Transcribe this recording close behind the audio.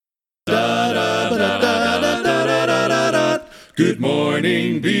Good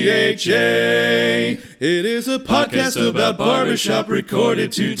morning, BHA. It is a podcast about barbershop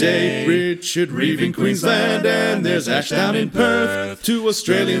recorded today. Richard Reeve in Queensland, and there's Ash down in Perth. Two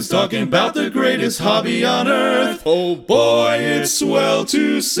Australians talking about the greatest hobby on earth. Oh boy, it's swell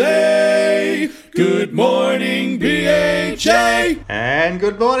to say. Good morning, BHA. And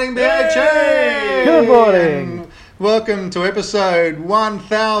good morning, BHA. Good morning. And welcome to episode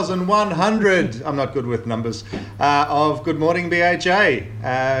 1100. I'm not good with numbers. Of Good Morning, BHA.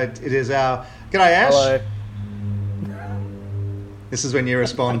 It is our g'day, Ash. Hello. This is when you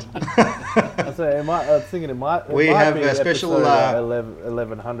respond. I was thinking it might. We might have be a special, episode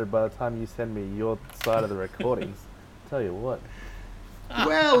 1100 by the time you send me your side of the recordings. Tell you what.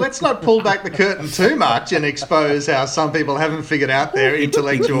 Well, let's not pull back the curtain too much and expose how some people haven't figured out their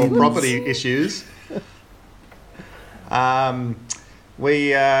intellectual property issues.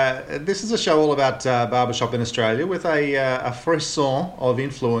 This is a show all about barbershop in Australia with a frisson of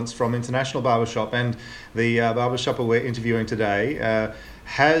influence from international barbershop, and the barbershop we're interviewing today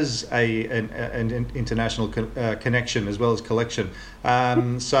has an international connection as well as collection.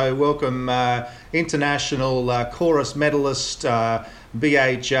 So welcome international chorus medalist,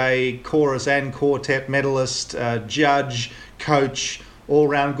 BHA chorus and quartet medalist, judge, coach,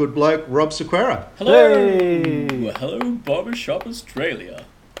 all-round good bloke, Rob Sequeira. Hello! Hey. Hello, Barbershop Australia.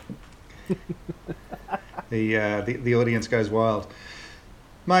 The audience goes wild,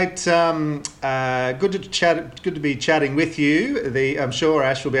 mate. Good to chat. Good to be chatting with you. I'm sure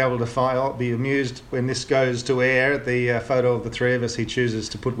Ash will be able to be amused when this goes to air. The photo of the three of us he chooses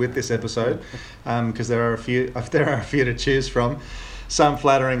to put with this episode, because there are a few to choose from. Some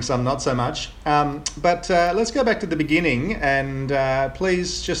flattering, some not so much. But let's go back to the beginning and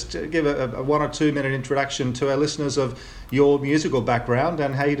please just give a 1 or 2 minute introduction to our listeners of your musical background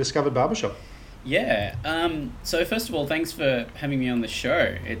and how you discovered barbershop. Yeah. So first of all, thanks for having me on the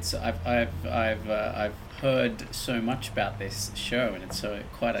show. I've heard so much about this show, and it's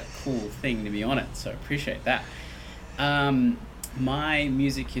quite a cool thing to be on it. So I appreciate that. My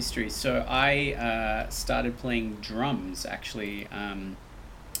music history. So I started playing drums actually.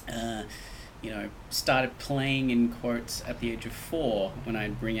 Started playing in quotes at the age of 4 when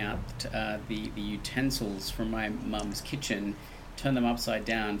I'd bring out the utensils from my mum's kitchen, turn them upside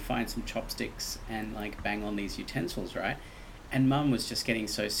down, find some chopsticks, and like bang on these utensils, right? And Mum was just getting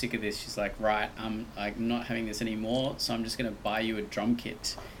so sick of this. She's like, right, I'm not having this anymore, so I'm just gonna buy you a drum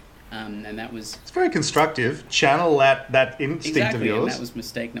kit. And that was... It's very constructive. Channel that instinct of yours. And that was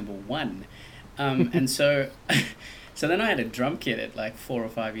mistake number 1. And so then I had a drum kit at like 4 or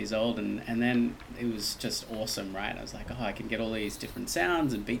 5 years old, and then it was just awesome, right? I was like, I can get all these different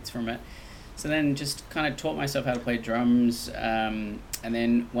sounds and beats from it. So then just kind of taught myself how to play drums. And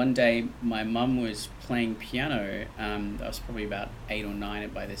then one day my mum was playing piano. I was probably about 8 or 9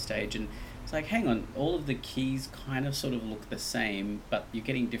 by this stage, and it's like, hang on, all of the keys kind of sort of look the same, but you're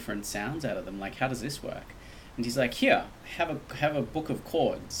getting different sounds out of them. Like, how does this work? And she's like, here, have a book of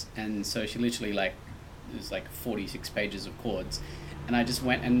chords. And so she literally it was like 46 pages of chords. And I just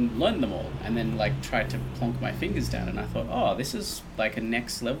went and learned them all, and then like tried to plonk my fingers down. And I thought, this is like a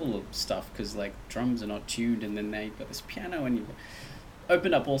next level of stuff, because like drums are not tuned, and then they've got this piano, and you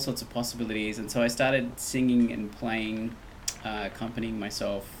opened up all sorts of possibilities. And so I started singing and playing, accompanying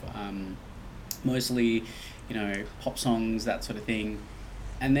myself, mostly, pop songs, that sort of thing.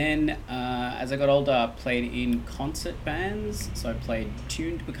 And then as I got older, I played in concert bands. So I played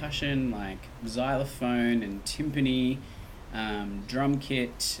tuned percussion like xylophone and timpani, drum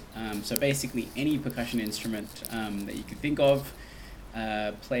kit. So basically any percussion instrument that you could think of.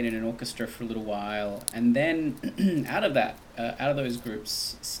 Played in an orchestra for a little while. And then out of those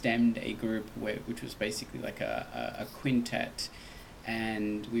groups stemmed a group which was basically like a quintet.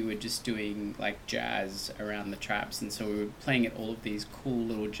 And we were just doing like jazz around the traps, and so we were playing at all of these cool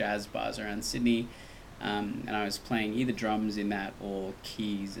little jazz bars around Sydney, and I was playing either drums in that or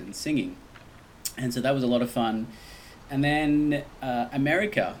keys and singing, and so that was a lot of fun. And then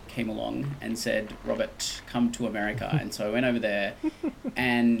America came along and said, Robert, come to America. And so I went over there,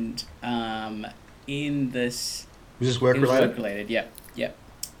 and in this... Was this work-related? Work-related, yep.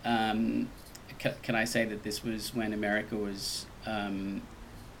 Can I say that this was when America was...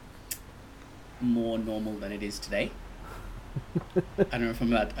 more normal than it is today? I don't know if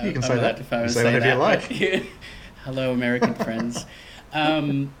I'm allowed. You can say that. If I say whatever you like. Hello, American friends.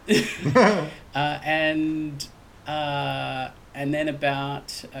 And then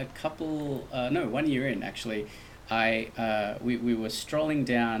about 1 year in actually, we were strolling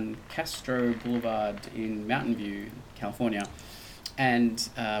down Castro Boulevard in Mountain View, California, and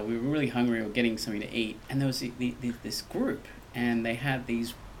we were really hungry. We were getting something to eat, and there was this group and they had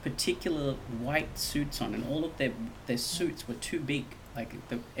these particular white suits on, and all of their suits were too big. Like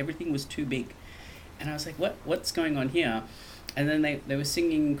everything was too big, and I was like, what's going on here? And then they were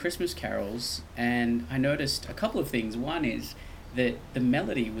singing Christmas carols, and I noticed a couple of things. One is that the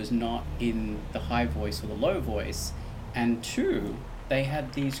melody was not in the high voice or the low voice, and two, they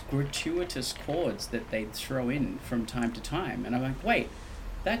had these gratuitous chords that they'd throw in from time to time, and I'm like, wait,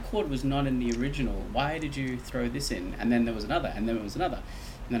 that chord was not in the original. Why did you throw this in? And then there was another, and then there was another.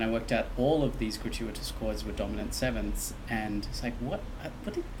 And then I worked out all of these gratuitous chords were dominant sevenths, and it's like, what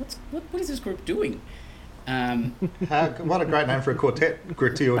is this group doing? What a great name for a quartet,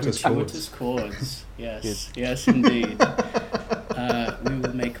 gratuitous chords. Yes, indeed. We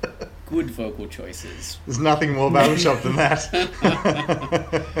will make good vocal choices. There's nothing more barbershop than that.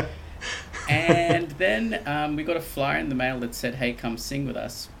 And then we got a flyer in the mail that said, "Hey, come sing with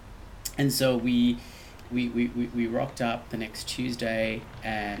us." And so we rocked up the next Tuesday,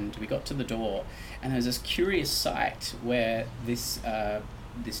 and we got to the door, and there was this curious sight where this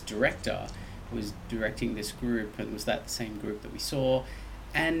director was directing this group, and was that the same group that we saw,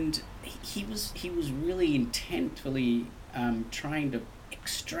 and he was really intently trying to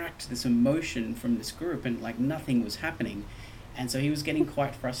extract this emotion from this group, and like nothing was happening, and so he was getting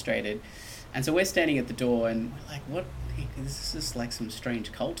quite frustrated, and so we're standing at the door, and we're like, what, this is like some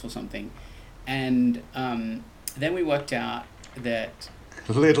strange cult or something. And then we worked out that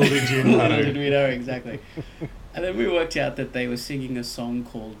little did you know. Little did we know, exactly. And then we worked out that they were singing a song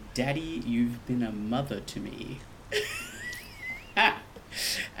called "Daddy, You've Been a Mother to Me."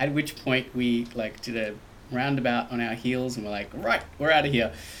 At which point we like did a roundabout on our heels, and we're like, right, we're out of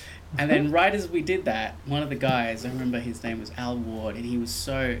here. And then right as we did that, one of the guys, I remember his name was Al Ward, and he was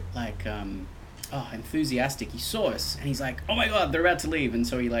so like enthusiastic. He saw us, and he's like, oh my god, they're about to leave. And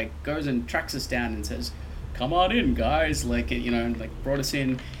so he like goes and tracks us down and says, come on in, guys, like, you know, and like brought us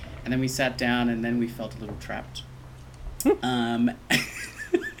in. And then we sat down, and then we felt a little trapped.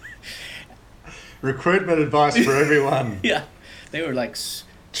 Recruitment advice for everyone. Yeah, they were like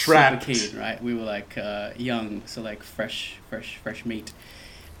trapped, super keen, right? We were like young, so like fresh meat.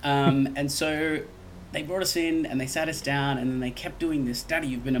 And so they brought us in, and they sat us down, and then they kept doing this "Daddy,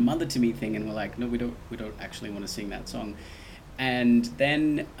 you've been a mother to me" thing, and we're like, no, we don't actually want to sing that song. And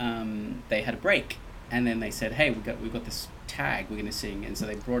then they had a break, and then they said, hey, we've got this tag we're gonna sing, and so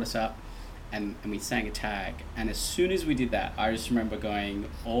they brought us up, and we sang a tag. And as soon as we did that, I just remember going,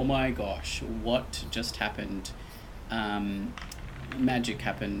 oh my gosh, what just happened? Magic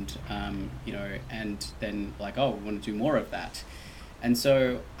happened, you know. And then like, oh, we want to do more of that. And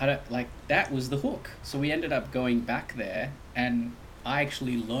so that was the hook. So we ended up going back there, and I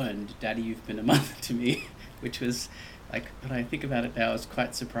actually learned "Daddy, You've Been a Mother to Me," which was like, when I think about it now, it's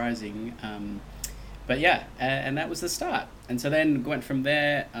quite surprising. But yeah, and that was the start. And so then went from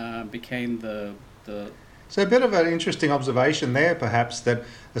there, became the. So a bit of an interesting observation there, perhaps, that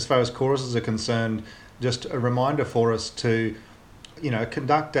as far as choruses are concerned, just a reminder for us to, you know,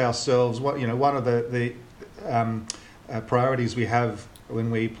 conduct ourselves. What, you know, one of the priorities we have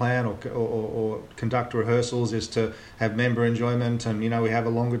when we plan or conduct rehearsals is to have member enjoyment, and, you know, we have a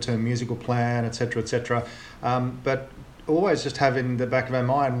longer term musical plan, etc., etc. But always just have in the back of our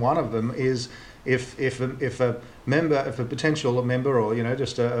mind, one of them is if a potential member, or, you know,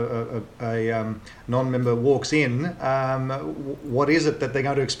 just a non-member walks in, what is it that they're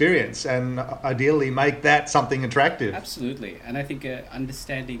going to experience, and ideally make that something attractive. Absolutely. And I think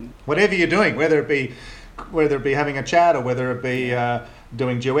understanding whatever you're doing, whether it be having a chat, or whether it be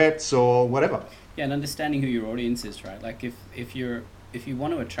doing duets or whatever. Yeah, and understanding who your audience is, right? Like if you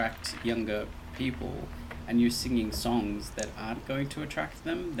want to attract younger people, and you're singing songs that aren't going to attract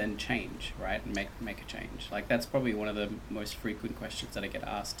them, then change, right? And make a change. Like, that's probably one of the most frequent questions that I get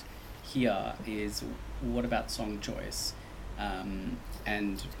asked here is, what about song choice?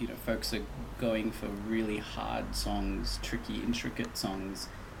 And, you know, folks are going for really hard songs, tricky, intricate songs,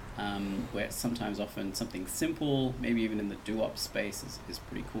 where sometimes often something simple, maybe even in the doo-wop space, is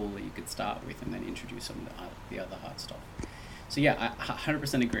pretty cool that you could start with and then introduce some of the other hard stuff. So yeah, I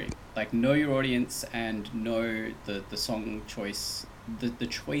 100% agree. Like, know your audience and know the song choice, the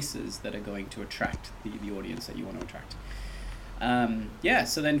choices that are going to attract the audience that you want to attract. Yeah,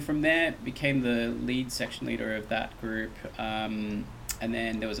 so then from there, became the lead section leader of that group. And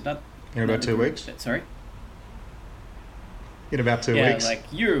then there was another... In about 2 weeks? Sorry? In about 2 weeks? Yeah, like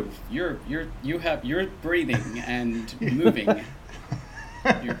you're breathing and moving.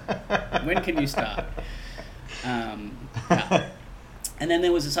 When can you start? Yeah. And then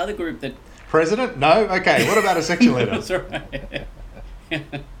there was this other group that... President? No? Okay, what about a section leader? That's right.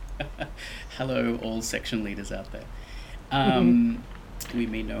 Hello, all section leaders out there. We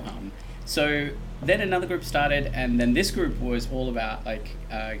mean no harm. So then another group started, and then this group was all about like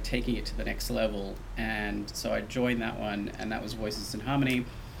taking it to the next level. And so I joined that one, and that was Voices in Harmony,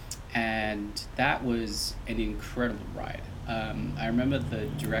 and that was an incredible ride. I remember the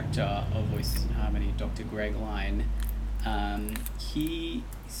director of Voices in Harmony, Dr. Greg Line. He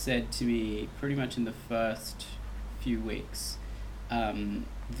said to me pretty much in the first few weeks,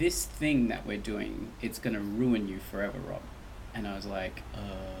 this thing that we're doing, it's going to ruin you forever, Rob. And I was like,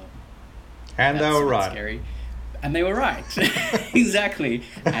 and they were right. Scary. And they were right. Exactly.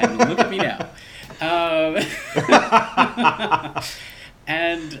 And look at me now.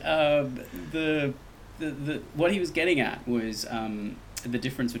 And the what he was getting at was the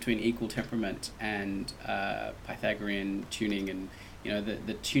difference between equal temperament and Pythagorean tuning, and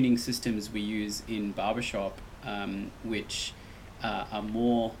the tuning systems we use in barbershop, which are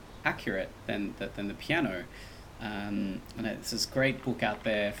more accurate than the piano. And there's this great book out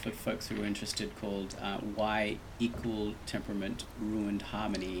there for folks who are interested called Why Equal Temperament Ruined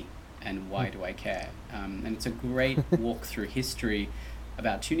Harmony and Why Do I Care? And it's a great walk through history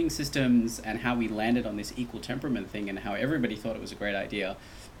about tuning systems and how we landed on this equal temperament thing, and how everybody thought it was a great idea,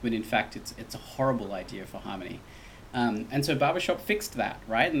 when in fact it's a horrible idea for harmony. And so Barbershop fixed that,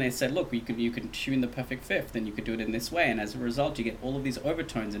 right? And they said, look, you can tune the perfect fifth, and you could do it in this way, and as a result you get all of these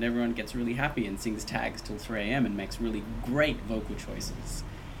overtones, and everyone gets really happy and sings tags till 3 a.m. and makes really great vocal choices,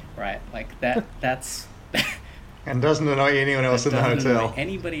 right? Like that's and doesn't annoy anyone else in the hotel. Doesn't annoy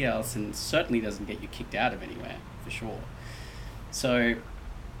anybody else, and certainly doesn't get you kicked out of anywhere, for sure. So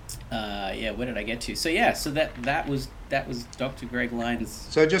where did I get to? So that was Dr. Greg Line's.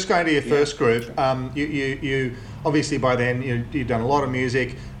 So just going to your first group, you obviously by then you've done a lot of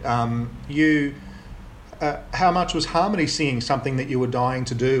music. How much was harmony singing something that you were dying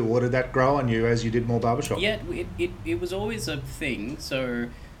to do, or did that grow on you as you did more barbershop? Yeah, it was always a thing. So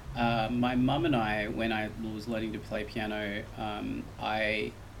my mum and I, when I was learning to play piano,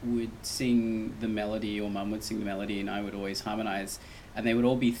 I would sing the melody, or mum would sing the melody, and I would always harmonize, and they would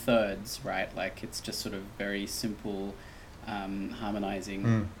all be thirds, right? Like it's just sort of very simple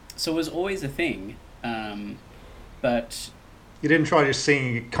harmonizing. So it was always a thing, but you didn't try to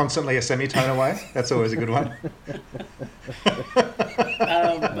sing constantly a semitone away? That's always a good one.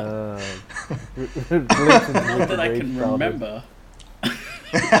 Not that I can remember.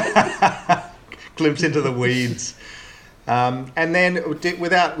 Glimpse into the weeds. And then,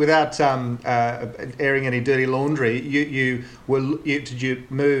 without airing any dirty laundry, did you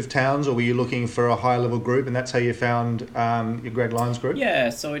move towns, or were you looking for a high level group, and that's how you found your Greg Lyons group? Yeah,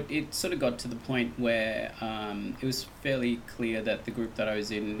 so it sort of got to the point where it was fairly clear that the group that I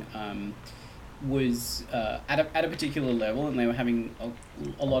was in was at a particular level, and they were having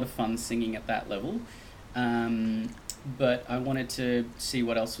a lot of fun singing at that level. But I wanted to see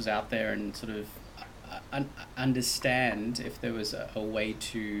what else was out there, and sort of understand if there was a way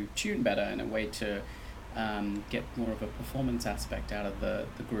to tune better, and a way to get more of a performance aspect out of the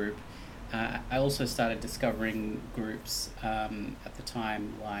group. I also started discovering groups at the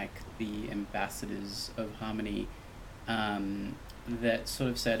time, like the Ambassadors of Harmony, that sort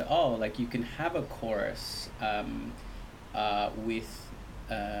of said, like you can have a chorus with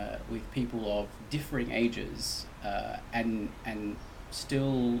people of differing ages, and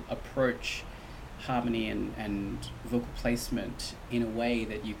still approach harmony and vocal placement in a way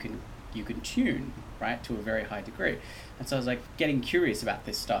that you can tune, right, to a very high degree. And so I was like getting curious about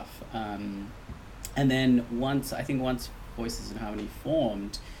this stuff, and then once Voices in Harmony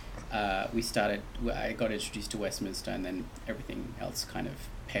formed, I got introduced to Westminster, and then everything else kind of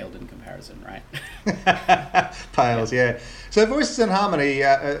paled in comparison, right? Pales, yeah. So Voices in Harmony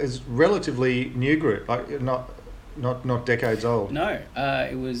is relatively new group, like not decades old. No,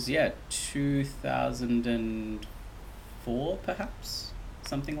 it was 2004 perhaps,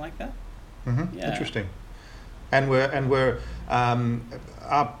 something like that. Mm-hmm. Yeah. Interesting. And we're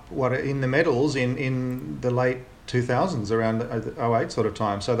up in the medals in the late 2000s, around 08 sort of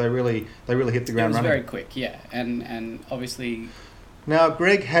time. So they really hit the ground running. It was very quick, yeah, and obviously. Now,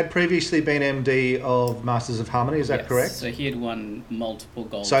 Greg had previously been MD of Masters of Harmony, is that correct? So he had won multiple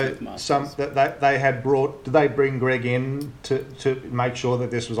golds with Masters. Did they bring Greg in to make sure that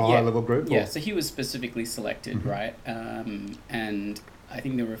this was a high-level group? Yeah, so he was specifically selected, right? And I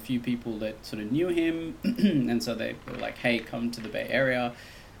think there were a few people that sort of knew him, and so they were like, hey, come to the Bay Area,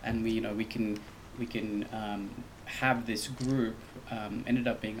 and we can have this group. Ended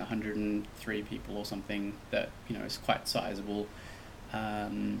up being 103 people or something, that is quite sizable.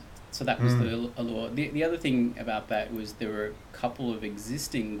 So that was the allure. The other thing about that was there were a couple of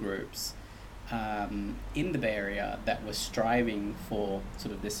existing groups in the Bay Area that were striving for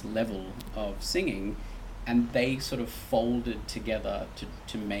sort of this level of singing, and they sort of folded together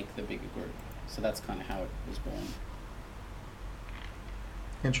to make the bigger group. So that's kind of how it was born.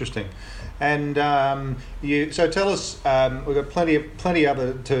 Interesting. And so tell us, we've got plenty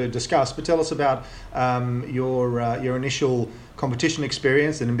other to discuss, but tell us about your initial competition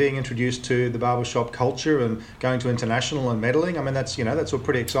experience and being introduced to the barbershop culture and going to international and medaling. I mean, that's all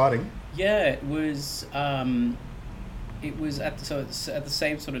pretty exciting. Yeah, it was. It was at the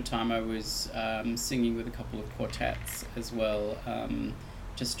same sort of time I was singing with a couple of quartets as well,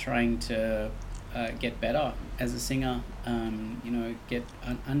 just trying to get better as a singer.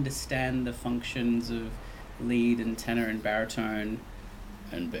 Understand the functions of lead and tenor and baritone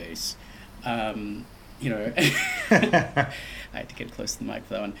and bass. I had to get close to the mic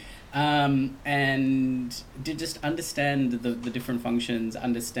for that one. And to just understand the different functions,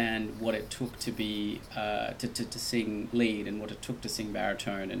 understand what it took to be to sing lead and what it took to sing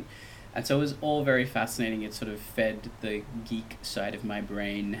baritone, and so it was all very fascinating. It sort of fed the geek side of my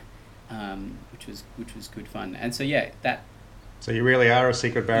brain, which was good fun. And so that. So you really are a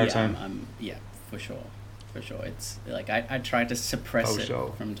secret baritone. Yeah, for sure. It's like I tried to suppress it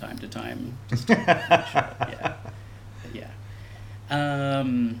from time to time. Just to make sure. Yeah.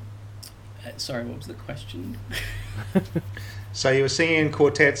 Sorry, what was the question? So you were singing in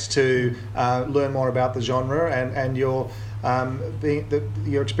quartets to learn more about the genre, and your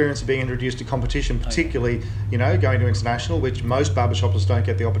experience of being introduced to competition, particularly going to international, which most barbershoppers don't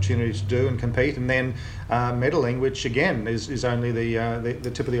get the opportunity to do and compete, and then medaling, which again is only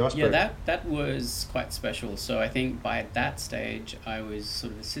the tip of the iceberg. Yeah, that was quite special. So I think by that stage I was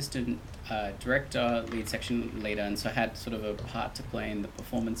sort of assistant director, lead section leader, and so I had sort of a part to play in the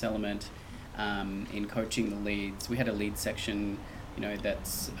performance element. In coaching the leads. We had a lead section,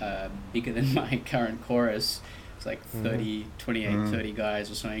 that's bigger than my current chorus. It's like 30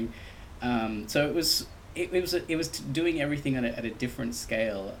 guys or something. So it was doing everything at a different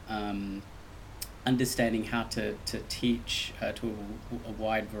scale, understanding how to teach to a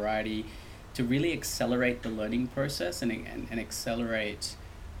wide variety, to really accelerate the learning process and accelerate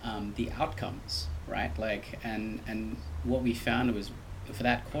the outcomes, right? Like and what we found was, for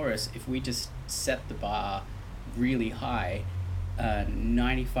that chorus, if we just set the bar really high,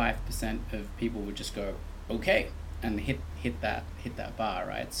 95% of people would just go okay and hit that bar,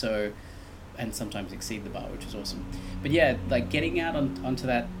 right? So, and sometimes exceed the bar, which is awesome. But yeah, like getting out onto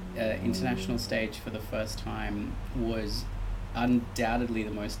that international stage for the first time was undoubtedly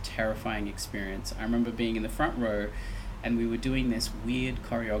the most terrifying experience. I remember being in the front row, and we were doing this weird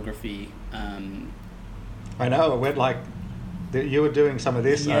choreography. I know, it went like. You were doing some of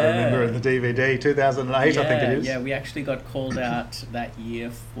this, I remember, in the DVD, 2008, I think it is. Yeah, we actually got called out that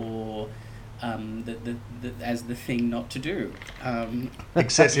year for as the thing not to do.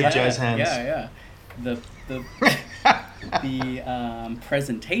 Excessive jazz hands. Yeah. The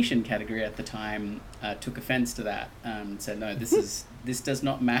presentation category at the time took offense to that. Said, no, this does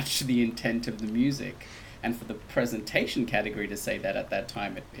not match the intent of the music. And for the presentation category to say that at that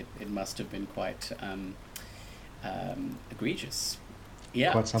time, it must have been quite... egregious.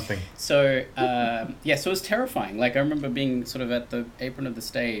 Yeah. Quite something. So, so it was terrifying. Like, I remember being sort of at the apron of the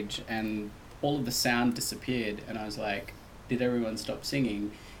stage and all of the sound disappeared, and I was like, did everyone stop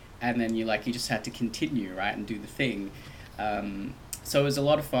singing? And then you just had to continue, right, and do the thing. So it was a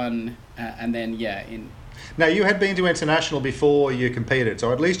lot of fun, and then, Now, you had been to international before you competed,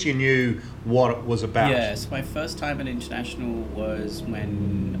 so at least you knew what it was about. Yeah, so my first time at international was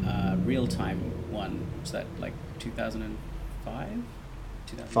when Real Time won. Was that like 2005?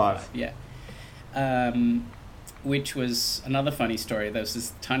 2005, yeah. Which was another funny story. There was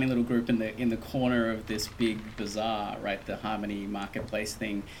this tiny little group in the corner of this big bazaar, right, the Harmony Marketplace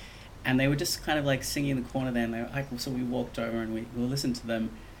thing, and they were just kind of like singing in the corner there, and they were like, so we walked over and we listened to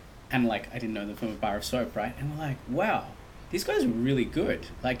them, and like I didn't know them from a bar of soap, right, and we're like, wow, these guys are really good.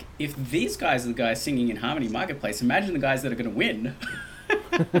 Like, if these guys are the guys singing in Harmony Marketplace, imagine the guys that are going to win.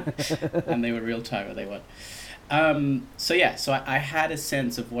 And they were Real Time, or they won. So I had a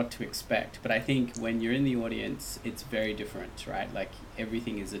sense of what to expect, but I think when you're in the audience, it's very different, right? Like,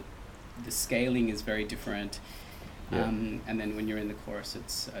 everything the scaling is very different. And then when you're in the chorus,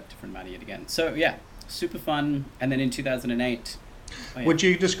 it's a different matter yet again. So yeah, super fun. And then in 2008... Would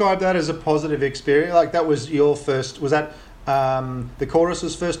you describe that as a positive experience? Like, that was your first... Was that the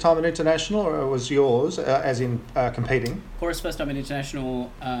chorus's first time at international, or was yours, as in competing? Chorus first time at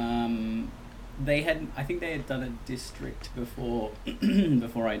international. I think they had done a district before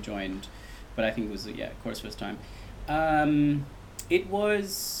before I joined, but I think it was chorus first time. It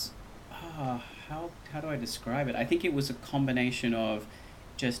was how do I describe it? I think it was a combination of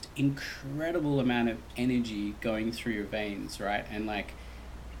just incredible amount of energy going through your veins, right? And like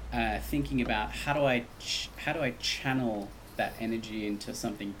thinking about how do I channel that energy into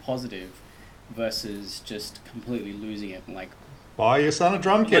something positive versus just completely losing it and like buy your son a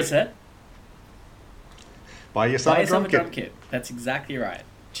drum kit. What's that? Buy your son a drum kit. That's exactly right.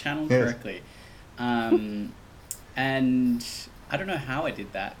 Channel correctly. And I don't know how I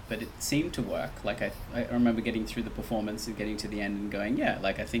did that, but it seemed to work. Like I remember getting through the performance and getting to the end and going, yeah,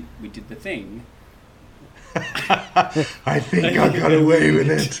 like I think we did the thing. I think I got away with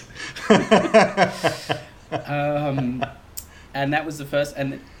it. And that was the first.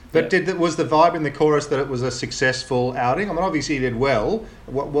 But was the vibe in the chorus that it was a successful outing? I mean, obviously you did well.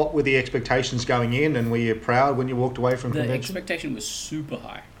 What were the expectations going in, and were you proud when you walked away from convention? The expectation was super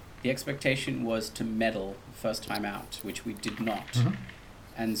high. The expectation was to medal first time out, which we did not. Mm-hmm.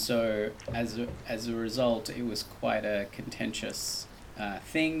 And so as a result, it was quite a contentious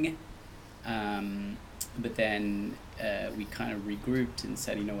thing. But then we kind of regrouped and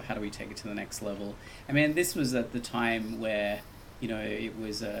said, how do we take it to the next level? I mean, this was at the time where, it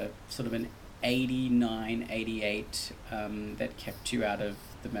was a sort of an 89, 88 that kept you out of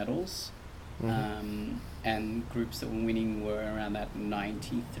the medals. Mm-hmm. And groups that were winning were around that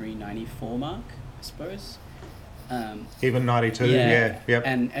 93, 94 mark, I suppose. Even 92, yeah. Yep.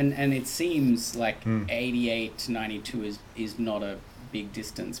 And it seems like 88 to 92 is not a big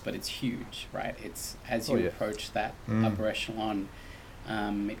distance, but it's huge, right? It's as you approach that upper echelon,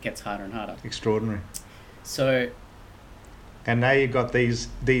 it gets harder and harder. Extraordinary. So, and now you've got these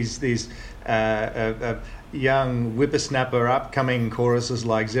young whippersnapper upcoming choruses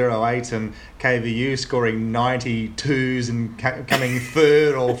like 08 and KVU scoring 92s and coming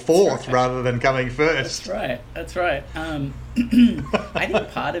third or fourth rather than coming first. That's right. I think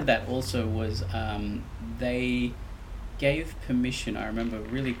part of that also was they gave permission. I remember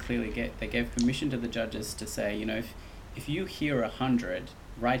really clearly they gave permission to the judges to say, if you hear 100,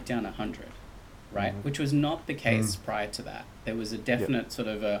 write down 100, right? Mm-hmm. Which was not the case prior to that. There was a definite sort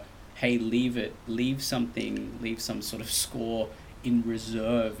of a, hey, leave some sort of score in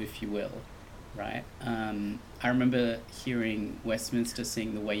reserve, if you will, right? I remember hearing Westminster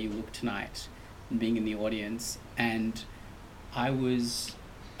sing The Way You Look Tonight and being in the audience, and I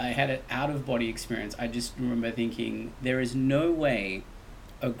had an out-of-body experience. I just remember thinking, there is no way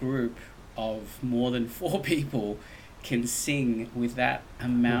a group of more than 4 people can sing with that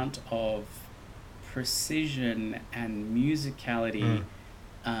amount of precision and musicality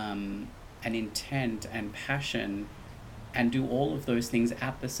and intent and passion and do all of those things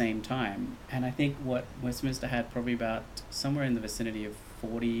at the same time. And I think what Westminster had probably about somewhere in the vicinity of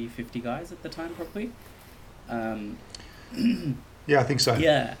 40, 50 guys at the time, probably. Yeah, I think so.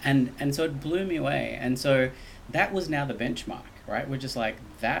 Yeah, and so it blew me away. And so that was now the benchmark, right? We're just like,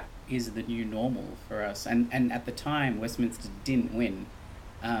 that is the new normal for us. And at the time, Westminster didn't win.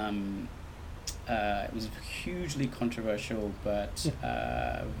 It was hugely controversial, but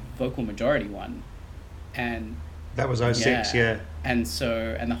vocal majority won. And that was 06, yeah. And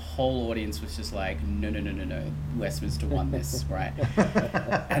the whole audience was just like, no, Westminster won this, right?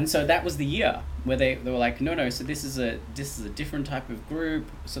 And so that was the year where they were like, no, so this is a different type of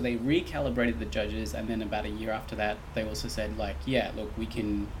group. So they recalibrated the judges, and then about a year after that, they also said like, yeah, look, we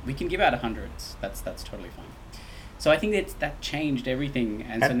can give out 100s. That's totally fine. So I think that changed everything,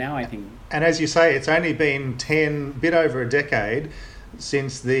 and so now I think. And as you say, it's only been bit over a decade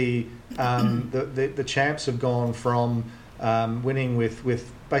since the champs have gone from winning with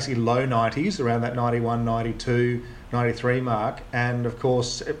basically low 90s, around that 91, 92, 93 mark, and of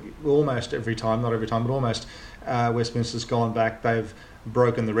course almost every time, not every time, but almost Westminster's gone back. They've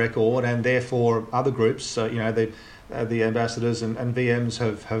broken the record, and therefore other groups, the ambassadors and VMs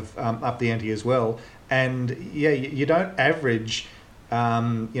have upped the ante as well. And yeah, you don't average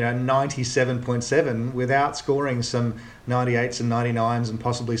 97.7 without scoring some 98s and 99s and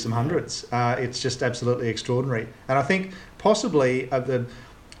possibly some 100s. It's just absolutely extraordinary. And I think possibly I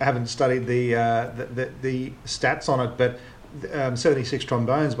haven't studied the stats on it, but 76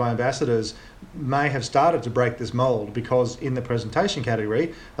 trombones by ambassadors may have started to break this mold, because in the presentation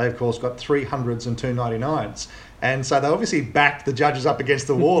category they of course got 300s and 2 99s, and so they obviously backed the judges up against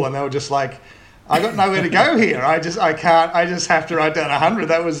the wall, and they were just like, I got nowhere to go here. I just have to write down 100.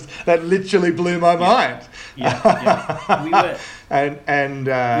 That literally blew my mind. Yeah. We were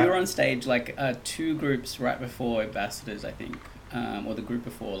we were on stage like 2 groups right before ambassadors, I think, or the group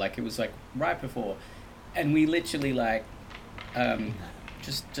before. Like it was like right before, and we literally like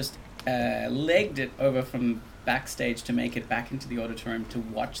just legged it over from backstage to make it back into the auditorium to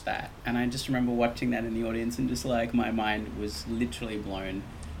watch that. And I just remember watching that in the audience and just like my mind was literally blown.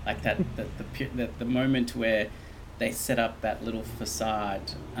 Like the moment where they set up that little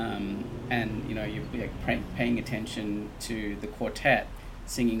facade, and you know you're like paying attention to the quartet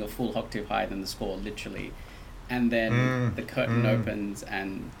singing a full octave higher than the score, literally, and then the curtain opens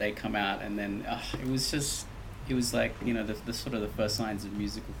and they come out, and then it was like, you know, the sort of the first signs of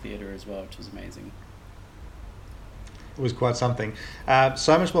musical theatre as well, which was amazing. It was quite something.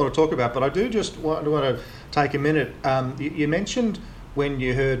 So much more to talk about, but I do just want to take a minute. You mentioned when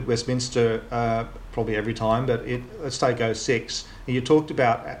you heard Westminster, probably every time, but let's take 06, and you talked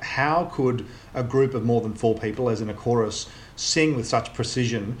about how could a group of more than 4 people, as in a chorus, sing with such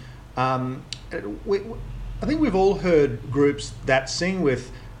precision. I think we've all heard groups that sing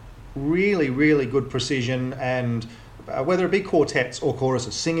with really, really good precision, and whether it be quartets or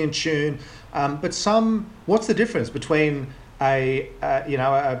choruses, sing in tune. But what's the difference between an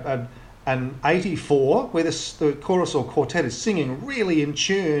 84 where the chorus or quartet is singing really in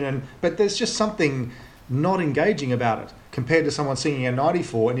tune, but there's just something not engaging about it compared to someone singing a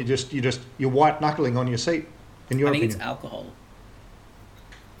 94 and you're white knuckling on your seat? In your opinion, it's alcohol.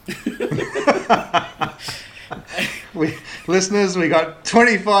 Listeners, we got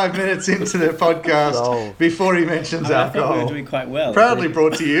 25 minutes into the podcast before he mentions alcohol. I thought we were doing quite well. Proudly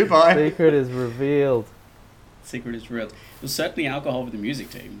brought to you by... Secret is revealed. Secret is revealed. It was certainly alcohol with the music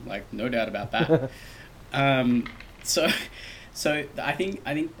team, like no doubt about that. So I think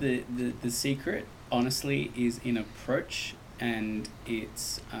the secret, honestly, is in approach, and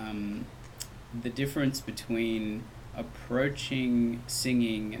it's the difference between approaching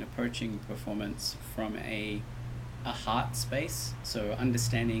singing and approaching performance from a heart space, so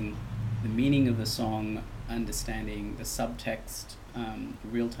understanding the meaning of the song, understanding the subtext.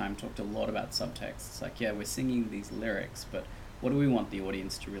 Real Time talked a lot about subtext. It's like, yeah, we're singing these lyrics, but what do we want the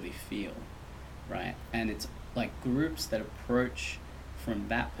audience to really feel, right? And it's like groups that approach from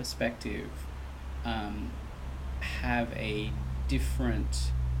that perspective have a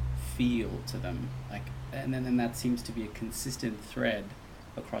different feel to them, like, and then that seems to be a consistent thread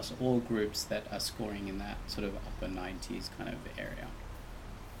across all groups that are scoring in that sort of upper 90s kind of area.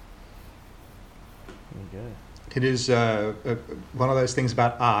 There you go. It is one of those things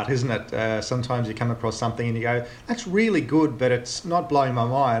about art, isn't it? Sometimes you come across something and you go, that's really good, but it's not blowing my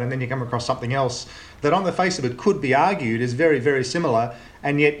mind. And then you come across something else that on the face of it could be argued is very, very similar,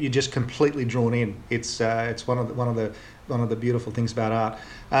 and yet you're just completely drawn in. It's one of the beautiful things about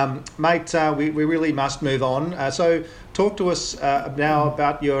art. Mate, we really must move on. So talk to us now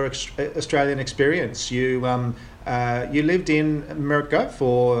about your Australian experience. You lived in America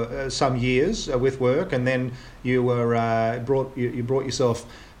for some years with work, and then you were brought yourself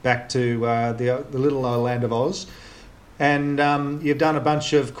back to the little land of Oz, and you've done a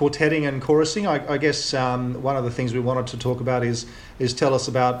bunch of quartetting and chorusing. I guess one of the things we wanted to talk about is tell us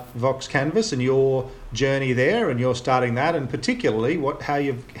about Vox Canvas and your journey there, and you're starting that, and particularly how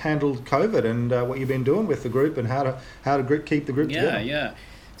you've handled COVID and what you've been doing with the group and how to keep the group together. Yeah.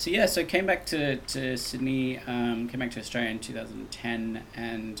 So came back to Sydney, came back to Australia in 2010,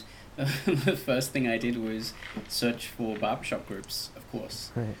 and the first thing I did was search for barbershop groups, of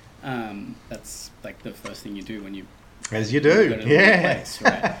course. Right. That's like the first thing you do when you... As you do, go to yeah. Place,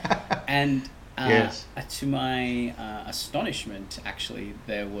 right? And yes. To my astonishment, actually,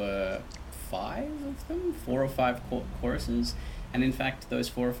 there were 5 of them, 4 or 5 choruses. And in fact, those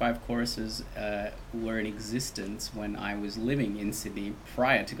 4 or 5 choruses were in existence when I was living in Sydney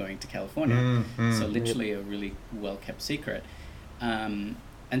prior to going to California. So literally a really well-kept secret. And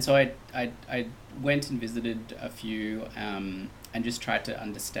so I went and visited a few and just tried to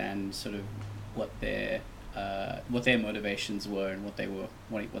understand sort of what their motivations were and what they were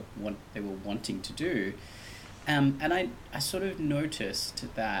wanting to do. And I sort of noticed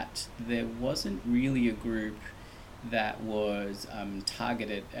that there wasn't really a group that was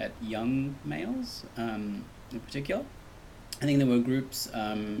targeted at young males in particular. I think there were groups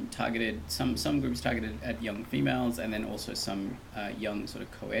targeted, some groups targeted at young females, and then also some young sort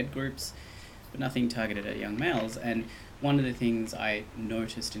of co-ed groups, but nothing targeted at young males. And one of the things I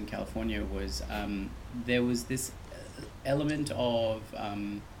noticed in California was there was this element of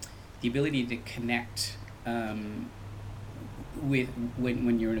the ability to connect with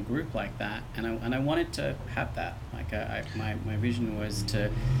when you're in a group like that, and I wanted to have that. Like my vision was to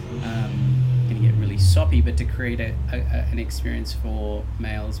gonna get really soppy, but to create an experience for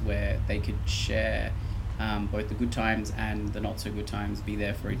males where they could share both the good times and the not so good times, be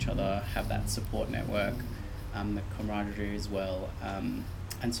there for each other, have that support network, the camaraderie as well,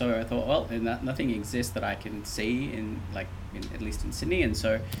 And so I thought, well, nothing exists that I can see at least in Sydney, and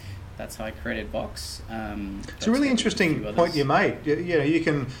so that's how I created Vox. It's a really interesting point you made. You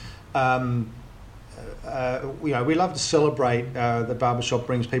can, we love to celebrate that Barbershop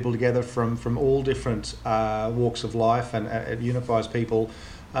brings people together from all different walks of life, and it unifies people.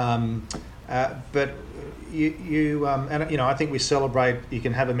 But I think we celebrate. You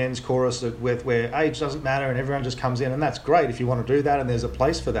can have a men's chorus where age doesn't matter and everyone just comes in, and that's great if you want to do that, and there's a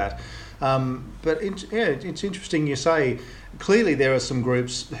place for that. But it's interesting you say. Clearly, there are some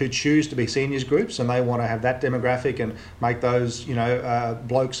groups who choose to be seniors groups, and they want to have that demographic and make those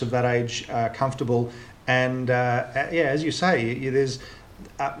blokes of that age comfortable. And as you say, there's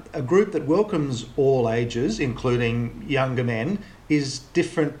a group that welcomes all ages, including younger men, is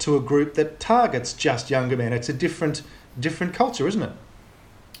different to a group that targets just younger men. It's a different culture, isn't it?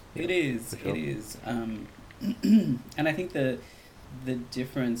 It is. Sure. It is. And I think the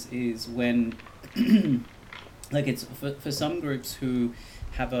difference is when, like, it's for some groups who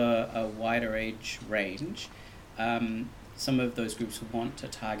have a wider age range. Some of those groups want to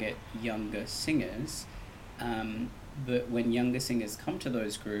target younger singers, but when younger singers come to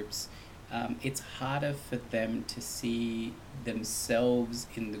those groups, it's harder for them to see themselves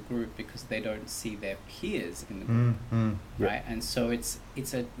in the group because they don't see their peers in the group, right? And so it's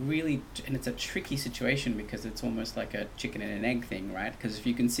a tricky situation because it's almost like a chicken and an egg thing, right? Because if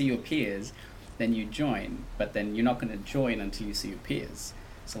you can see your peers, then you join, but then you're not going to join until you see your peers.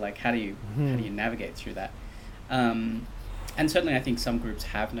 So like, how do you navigate through that? And certainly I think some groups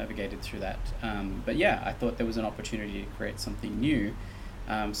have navigated through that. But yeah, I thought there was an opportunity to create something new.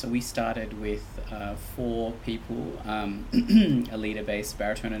 So we started with 4 people, a leader, bass,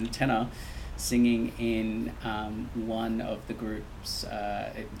 baritone, and a tenor, singing in one of the groups,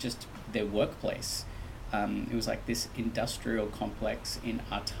 just their workplace. It was like this industrial complex in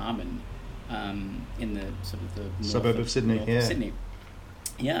Artarmon, in the sort of the suburb of Sydney. North of Sydney.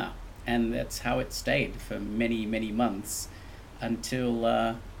 Yeah, and that's how it stayed for many, many months until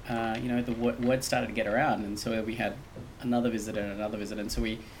the word started to get around, and so we had another visitor, and so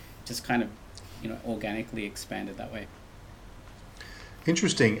we just kind of organically expanded that way.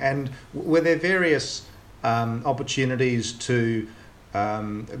 Interesting. And were there various opportunities to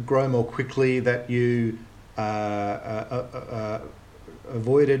grow more quickly that you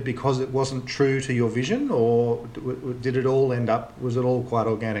avoided because it wasn't true to your vision, or did it all was it all quite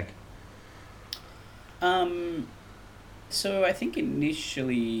organic? So I think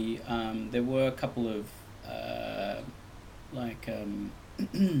initially there were a couple of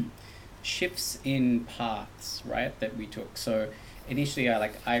shifts in paths, right, that we took. So initially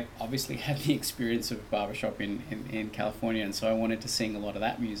I obviously had the experience of barbershop in California, and so I wanted to sing a lot of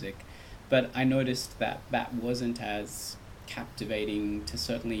that music, but I noticed that wasn't as captivating to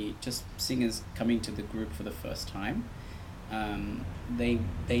certainly just singers coming to the group for the first time. They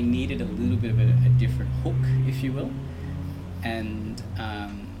needed a little bit of a different hook, if you will. And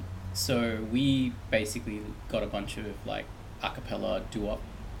so we basically got a bunch of like a cappella doo-wop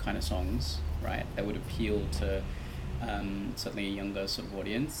kind of songs, right, that would appeal to certainly a younger sort of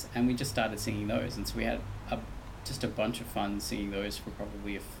audience, and we just started singing those, and so we had just a bunch of fun singing those for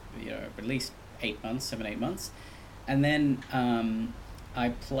probably at least 8 months, 7-8 months, and then I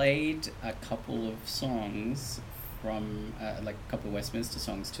played a couple of songs from like a couple of Westminster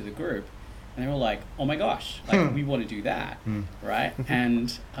songs to the group. And they were like, oh my gosh, like we want to do that, right?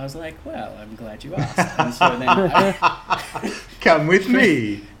 And I was like, well, I'm glad you asked. And so then come with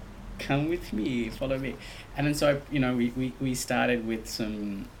me. Come with me, follow me. And then so, we started with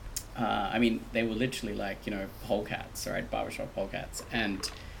some, they were literally like, polecats, right? Barbershop polecats.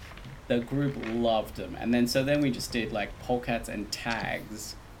 And the group loved them. And then we just did like polecats and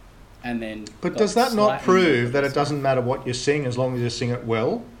tags. And then. But does that not prove that it doesn't matter what you sing as long as you sing it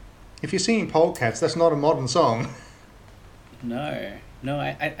well? If you're singing polecats, that's not a modern song. No,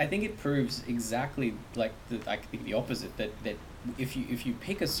 I think it proves exactly like I think the opposite, that if you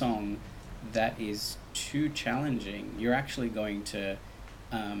pick a song that is too challenging, you're actually going to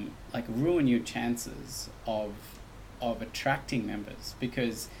ruin your chances of attracting members,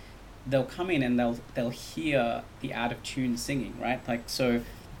 because they'll come in and they'll hear the out of tune singing, right? Like, so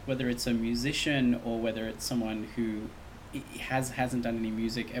whether it's a musician or whether it's someone who hasn't done any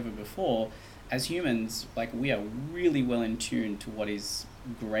music ever before, as humans, like, we are really well in tune to what is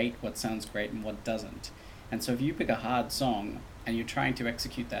great, what sounds great, and what doesn't. And so if you pick a hard song and you're trying to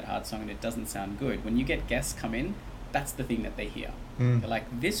execute that hard song and it doesn't sound good, when you get guests come in, that's the thing that they hear. They're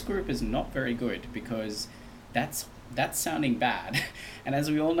like, this group is not very good because that's sounding bad. And as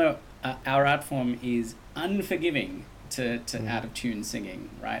we all know, our art form is unforgiving to out of tune singing,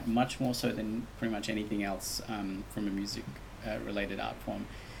 right? Much more so than pretty much anything else from a music related art form.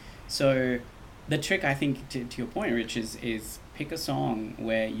 So the trick, I think, to your point, Rich, is pick a song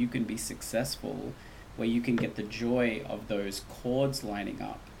where you can be successful, where you can get the joy of those chords lining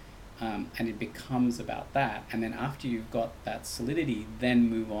up, and it becomes about that. And then after you've got that solidity, then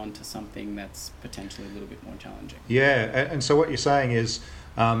move on to something that's potentially a little bit more challenging. Yeah, and so what you're saying is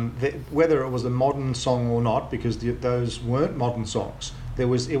whether it was a modern song or not, because those weren't modern songs. It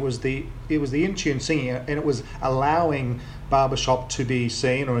was the in tune singing, and it was allowing barbershop to be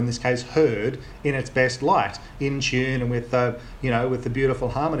seen, or in this case heard, in its best light, in tune and with with the beautiful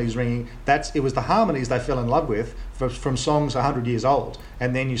harmonies ringing. It was the harmonies they fell in love with from songs 100 years old,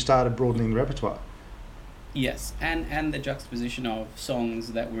 and then you started broadening the repertoire. Yes, and the juxtaposition of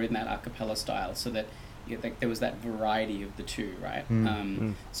songs that were in that a cappella style, so that there was that variety of the two, right?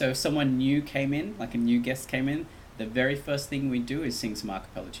 So if someone new came in, like a new guest came in, the very first thing we do is sing some a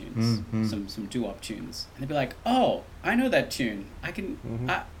cappella tunes, some doo-wop tunes, and they'd be like, "Oh, I know that tune. I can.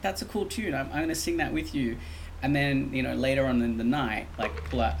 That's a cool tune. I'm going to sing that with you." And then later on in the night, like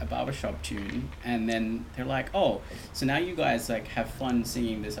pull out a barbershop tune, and then they're like, "Oh, so now you guys like have fun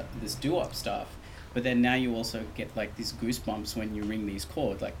singing this doo-wop stuff, but then now you also get like these goosebumps when you ring these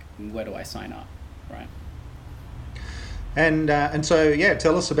chords. Like, where do I sign up?" Right. And so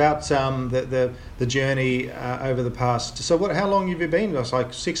tell us about the journey over the past. So how long have you been? It's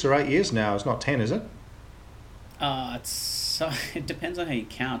like 6 or 8 years now. It's not 10, is it? It depends on how you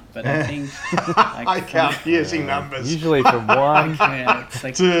count, but I think I count using numbers. Usually from 1 it's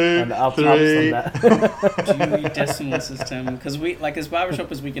like 2, and up 3. on that. Dewey Decimal System, because we as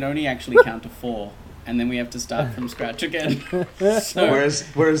barbershoppers we can only actually count to 4, and then we have to start from scratch again. So,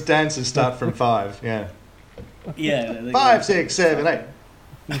 whereas dancers start from 5. Yeah. Yeah. 5, 6, 7, 8.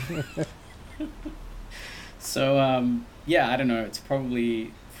 So I don't know. It's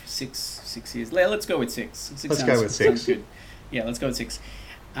probably 6 years. Let's go with 6. Let's go with 6. Sounds good. Yeah, let's go with 6.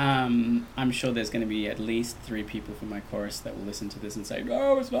 I'm sure there's going to be at least 3 people from my chorus that will listen to this and say,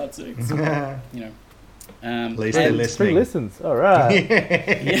 "No, it's not 6." At least they're listening. 3 listens. All right.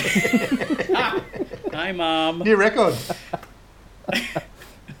 Yeah. Hi, Mom. New record.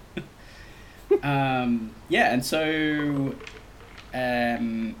 And so,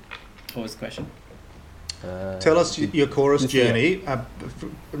 what was the question? Tell us your chorus journey,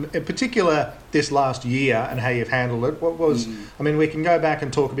 in particular this last year, and how you've handled it. What was? I mean, we can go back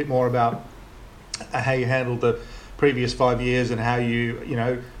and talk a bit more about how you handled the previous 5 years and how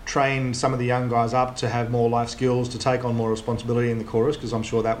you trained some of the young guys up to have more life skills, to take on more responsibility in the chorus, because I'm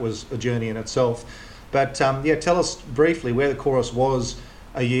sure that was a journey in itself. But tell us briefly where the chorus was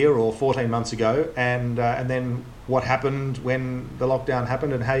a year or 14 months ago, and then what happened when the lockdown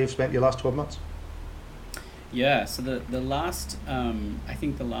happened, and how you've spent your last 12 months. Yeah, so the last, I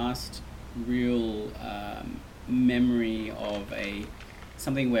think the last real memory of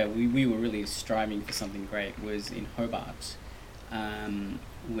something where we were really striving for something great was in Hobart,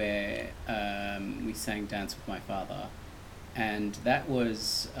 where we sang Dance with My Father, and that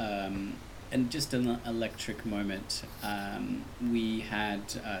was just an electric moment. We had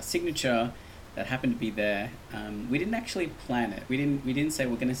Signature that happened to be there. We didn't actually plan it. We didn't say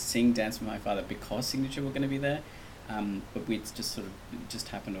we're going to sing Dance with My Father because Signature were going to be there, but we just sort of just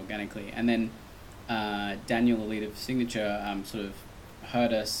happened organically. And then Daniel, the lead of Signature, sort of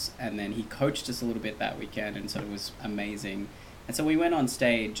heard us, and then he coached us a little bit that weekend, and so it was amazing. And so we went on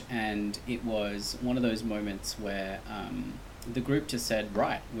stage, and it was one of those moments where the group just said,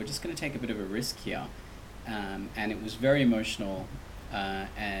 right, we're just going to take a bit of a risk here. And it was very emotional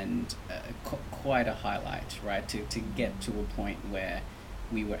and quite a highlight, right, to get to a point where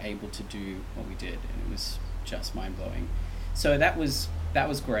we were able to do what we did, and it was just mind-blowing. So that was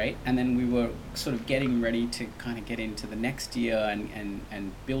great, and then we were sort of getting ready to kind of get into the next year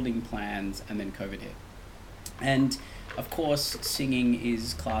and building plans, and then COVID hit. And of course, singing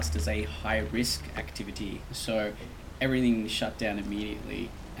is classed as a high-risk activity, so everything shut down immediately,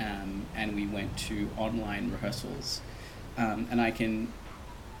 and we went to online rehearsals. And I can,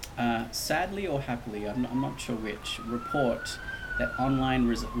 sadly or happily, I'm not sure which, report that online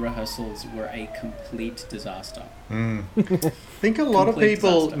rehearsals were a complete disaster. I think a lot of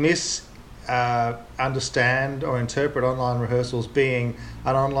people understand or interpret online rehearsals being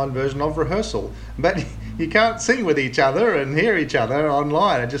an online version of rehearsal, but you can't sing with each other and hear each other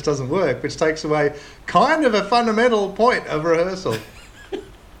online. It just doesn't work, which takes away kind of a fundamental point of rehearsal.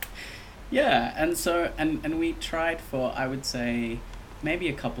 Yeah, and so and we tried for, I would say, maybe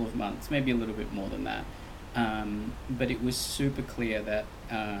a couple of months, maybe a little bit more than that, But it was super clear that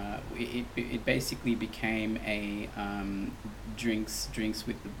it basically became a drinks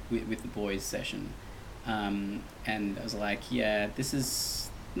with the boys session, and I was like, yeah, this is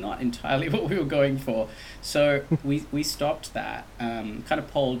not entirely what we were going for. So we stopped that, kind of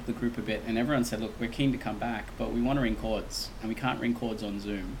polled the group a bit, and everyone said, look, we're keen to come back, but we want to ring chords, and we can't ring chords on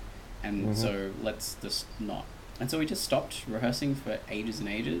Zoom, and so let's just not. And so we just stopped rehearsing for ages and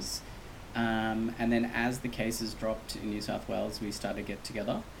ages. And then as the cases dropped in New South Wales, we started to get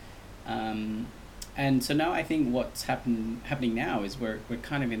together. And so now I think what's happening now is we're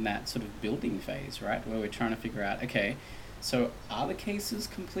kind of in that sort of building phase, right? Where we're trying to figure out, okay, so are the cases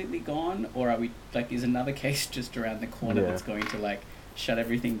completely gone, or are we, like, is another case just around the corner that's going to, like, shut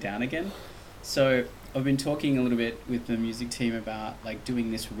everything down again? So I've been talking a little bit with the music team about, like,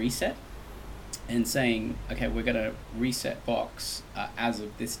 doing this reset and saying, okay, we're going to reset Vox as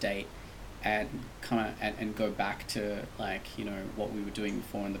of this date, and and go back to, like, you know, what we were doing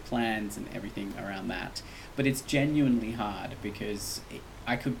before and the plans and everything around that. But it's genuinely hard because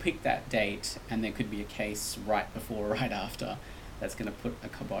I could pick that date and there could be a case right before or right after that's going to put a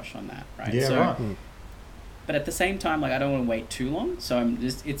kibosh on that, right? Yeah, so, right. But at the same time, like, I don't want to wait too long, so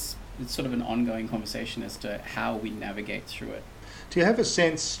it's sort of an ongoing conversation as to how we navigate through it. Do you have a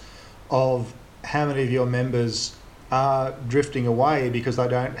sense of how many of your members are drifting away because they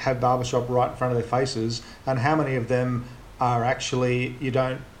don't have barbershop right in front of their faces, and how many of them are actually, you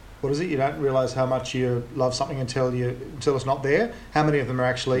don't realise how much you love something until it's not there? How many of them are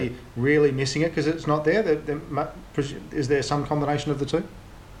actually really missing it because it's not there? Is there some combination of the two?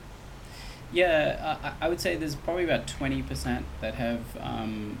 Yeah, I would say there's probably about 20% that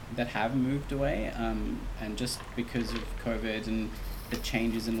have moved away, and just because of COVID and the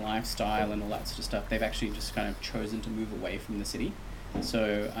changes in lifestyle and all that sort of stuff, they've actually just kind of chosen to move away from the city.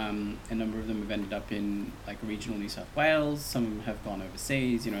 So a number of them have ended up in, like, regional New South Wales. Some have gone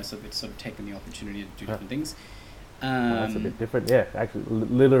overseas, you know, so they've sort of taken the opportunity to do different things. Well, that's a bit different, yeah. Actually,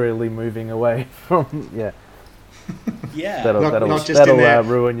 literally moving away from, yeah. Yeah. That'll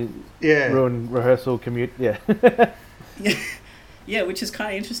ruin rehearsal commute, yeah. Yeah, which is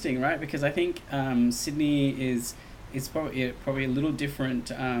kind of interesting, right? Because I think Sydney is probably a little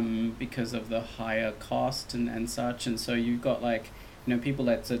different because of the higher cost and such, and so you've got, like, you know, people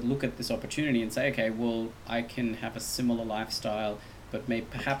that look at this opportunity and say, okay, well, I can have a similar lifestyle, but maybe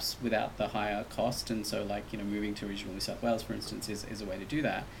perhaps without the higher cost, and so, like, you know, moving to regional New South Wales, for instance, is a way to do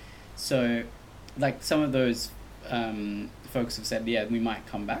that. So, like, some of those folks have said, yeah, we might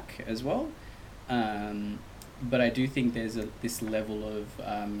come back as well. But I do think there's this level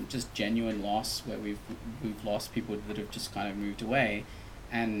of just genuine loss where we've lost people that have just kind of moved away,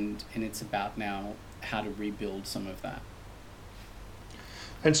 and it's about now how to rebuild some of that.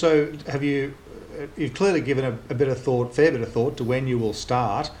 And so you've clearly given a fair bit of thought to when you will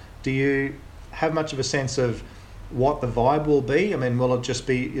start. Do you have much of a sense of what the vibe will be? I mean, will it just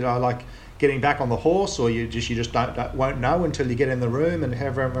be, you know, like getting back on the horse, or you just won't know until you get in the room and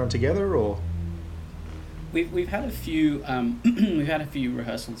have everyone together, or? We've had a few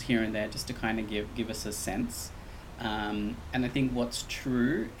rehearsals here and there just to kind of give us a sense, and I think what's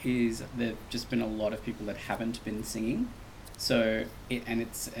true is there've just been a lot of people that haven't been singing, so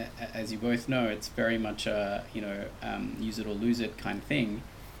it's as you both know, it's very much a, you know, use it or lose it kind of thing,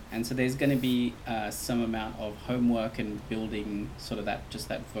 and so there's going to be some amount of homework and building sort of that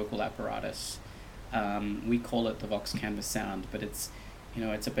vocal apparatus. We call it the Vox Canvas sound, but it's, you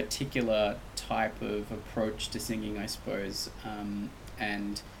know, it's a particular type of approach to singing, I suppose,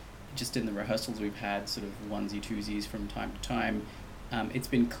 and just in the rehearsals we've had, sort of onesie twosies from time to time, it's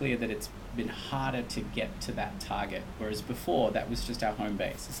been clear that it's been harder to get to that target, whereas before that was just our home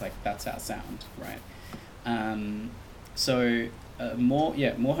base. It's like, that's our sound, right? So more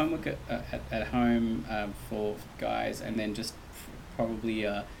homework at home for guys, and then just probably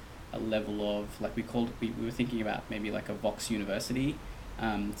a level of, like, we were thinking about maybe like a Vox University,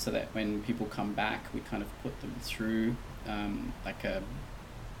 so that when people come back, we kind of put them through like a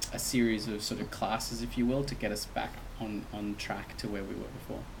series of sort of classes, if you will, to get us back on track to where we were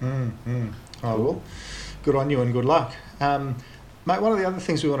before. Oh, well, good on you and good luck. Mate, one of the other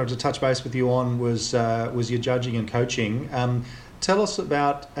things we wanted to touch base with you on was your judging and coaching. Tell us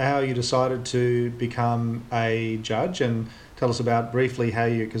about how you decided to become a judge, and tell us about briefly how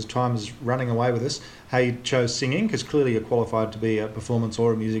you, because time is running away with us, how you chose singing, because clearly you're qualified to be a performance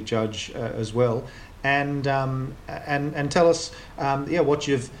or a music judge as well, and tell us what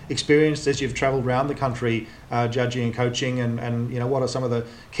you've experienced as you've travelled around the country judging and coaching, and what are some of the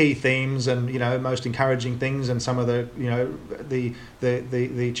key themes and most encouraging things, and some of the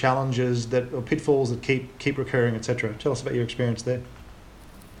the challenges or pitfalls that keep recurring, etc. Tell us about your experience there.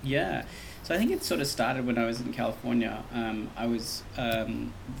 Yeah. So I think it sort of started when I was in California. I was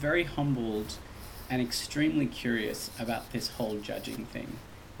very humbled and extremely curious about this whole judging thing.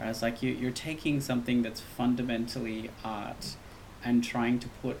 Right? It's like you're taking something that's fundamentally art and trying to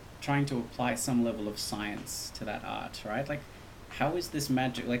apply some level of science to that art, right? Like, how is this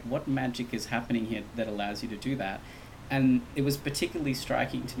magic? Like, what magic is happening here that allows you to do that? And it was particularly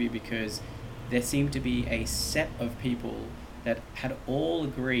striking to me because there seemed to be a set of people that had all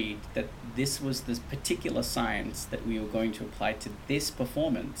agreed that this was this particular science that we were going to apply to this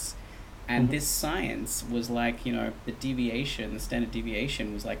performance. And this science was like, the standard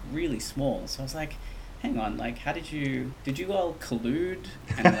deviation was like really small. So I was like, hang on, like, how did you all collude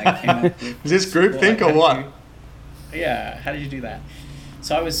and like came up with is this groupthink or what? How did you do that?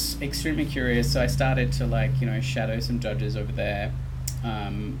 So I was extremely curious. So I started to shadow some judges over there.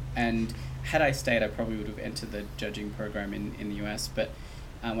 And had I stayed, I probably would have entered the judging program in the US. But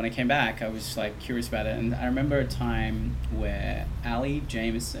when I came back, I was like curious about it. And I remember a time where Ali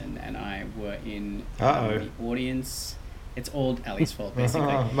Jameson and I were in the audience. It's all Ali's fault,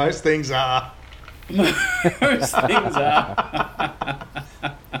 basically. Most things are. Most things are.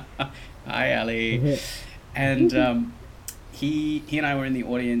 Hi, Ali. And he and I were in the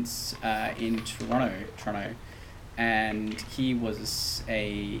audience in Toronto. And he was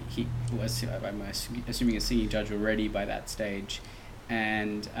I'm assuming a singing judge already by that stage,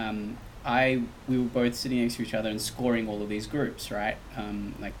 and we were both sitting next to each other and scoring all of these groups, right?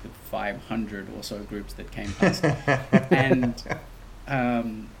 Like the 500 or so groups that came past, and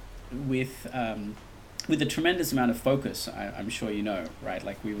with a tremendous amount of focus, I'm sure right?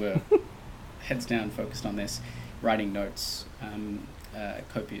 Like we were heads down, focused on this, writing notes,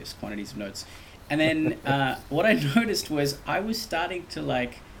 copious quantities of notes. And then what I noticed was I was starting to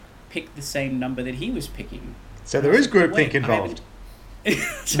pick the same number that he was picking. So there is groupthink involved.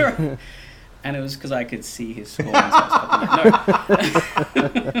 That's right. And it was because I could see his score. No.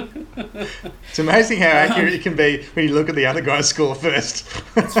 It's amazing how accurate it can be when you look at the other guy's score first.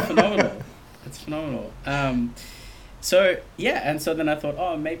 It's phenomenal. So then I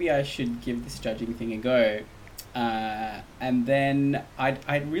thought, maybe I should give this judging thing a go. And then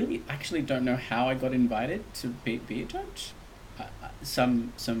I really actually don't know how I got invited to be a judge.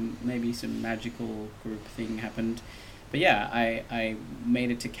 Some magical group thing happened, but I made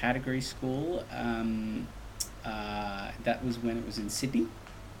it to category school. That was when it was in Sydney.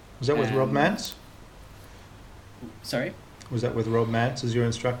 Was that with Rob Mance? Sorry? Was that with Rob Mance as your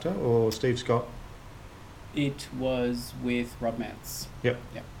instructor or Steve Scott? It was with Rob Mance. Yep.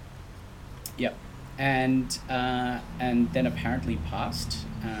 And then apparently passed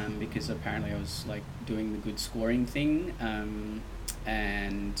because apparently I was doing the good scoring thing,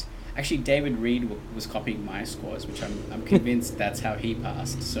 and actually David Reed was copying my scores, which I'm convinced that's how he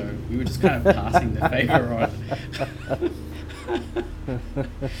passed. So we were just kind of passing the favor on.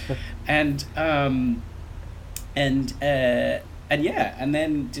 And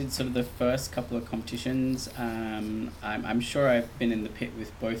then did sort of the first couple of competitions. I'm sure I've been in the pit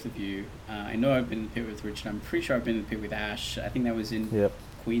with both of you. I know I've been in the pit with Richard. I'm pretty sure I've been in the pit with Ash. I think that was in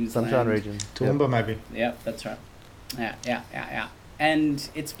Queensland. Sunshine region. Toowoomba, maybe. Yep, that's right. Yeah. And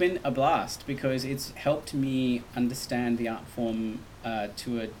it's been a blast because it's helped me understand the art form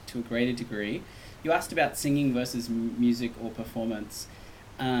to a greater degree. You asked about singing versus music or performance.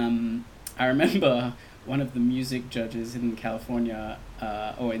 I remember one of the music judges in California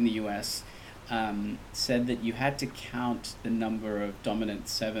or in the US said that you had to count the number of dominant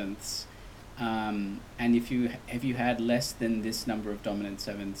sevenths, and if you had less than this number of dominant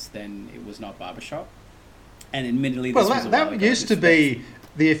sevenths, then it was not barbershop. And admittedly, that used to be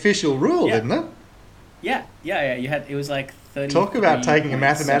the official rule, didn't it? Yeah. It was like 30. Talk about taking a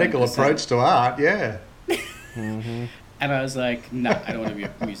mathematical approach to art, yeah. Mm-hmm. And I was like, no, I don't want to be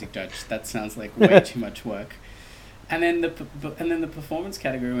a music judge. That sounds like way too much work. And then the performance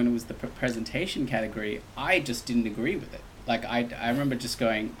category, when it was the presentation category, I just didn't agree with it. I remember just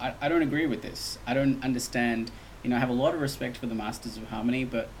going, I don't agree with this. I don't understand. I have a lot of respect for the Masters of Harmony,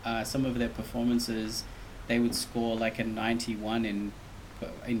 but some of their performances, they would score like a 91 in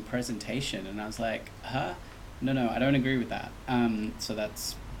presentation, and I was like, no, I don't agree with that. So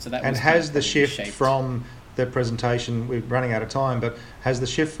that. And has the shift from the presentation, we're running out of time, but has the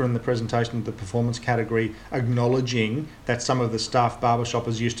shift from the presentation of the performance category acknowledging that some of the stuff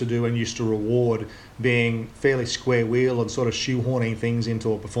barbershoppers used to do and used to reward being fairly square wheel and sort of shoehorning things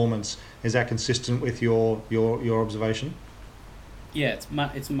into a performance, is that consistent with your observation? Yeah,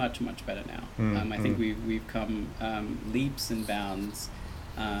 it's much better now. I think we've come leaps and bounds,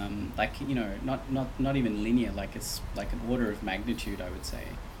 like, you know, not even linear, like it's like an order of magnitude, I would say,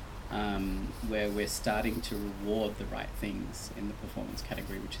 where we're starting to reward the right things in the performance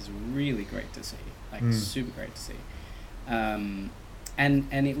category, which is really great to see, like super great to see. And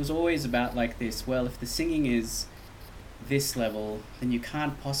it was always about like this, well, if the singing is this level, then you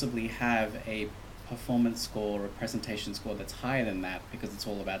can't possibly have a performance score or a presentation score that's higher than that, because it's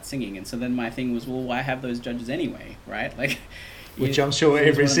all about singing. And so then my thing was, well, why have those judges anyway, right? Like, which I'm sure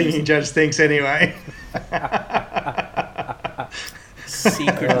every singing judge thinks anyway.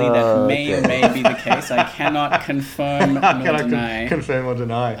 Secretly, that may or may be the case. I cannot confirm nor deny. Confirm or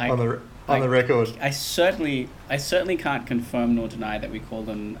deny on the record. I certainly can't confirm nor deny that we call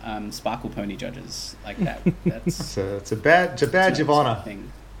them sparkle pony judges like that. That's it's a badge of honour.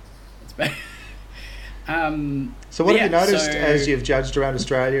 It's bad. So what have you noticed as you've judged around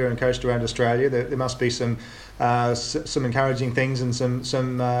Australia and coached around Australia? There must be some encouraging things and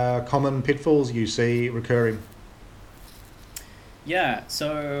some common pitfalls you see recurring. Yeah,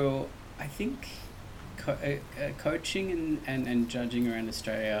 so I think coaching and judging around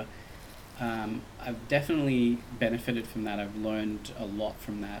Australia, I've definitely benefited from that. I've learned a lot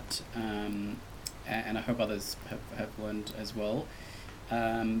from that, and I hope others have learned as well.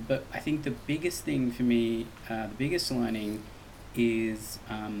 But I think the biggest thing for me, the biggest learning is,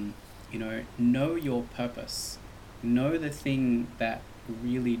 know your purpose. Know the thing that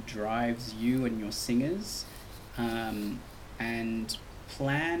really drives you and your singers, and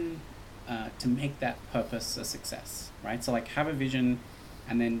plan to make that purpose a success, right? So like have a vision,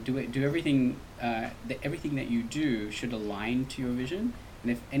 and then do everything, everything that you do should align to your vision.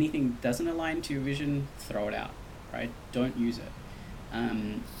 And if anything doesn't align to your vision, throw it out, right? Don't use it.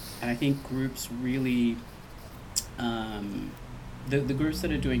 And I think groups really, the groups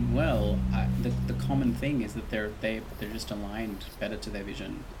that are doing well, the common thing is that they're just aligned better to their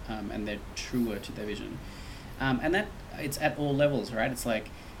vision, and they're truer to their vision, and that it's at all levels, right? It's like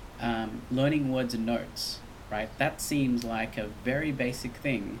learning words and notes, right? That seems like a very basic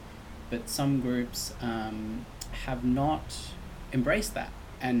thing, but some groups have not embraced that.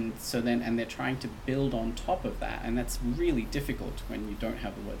 And so then they're trying to build on top of that, and that's really difficult when you don't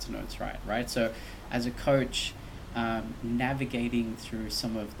have the words and notes right? So as a coach, navigating through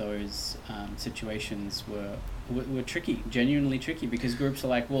some of those situations were tricky, genuinely tricky, because groups are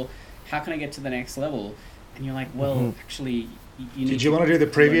like, well, how can I get to the next level? And you're like, well, actually, you need Did you want to do the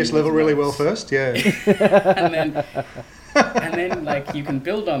previous level really well first? Yeah. and then like you can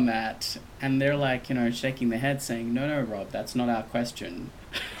build on that, and they're like, shaking their head saying, no, Rob, that's not our question.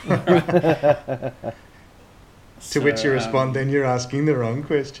 To which you respond, then you're asking the wrong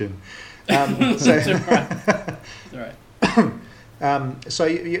question. That's right. So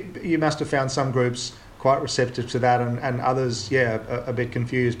you must have found some groups quite receptive to that, and others, a bit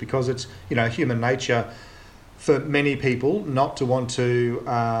confused, because it's human nature for many people not to want to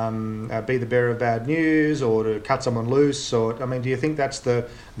be the bearer of bad news or to cut someone loose. Or do you think that's the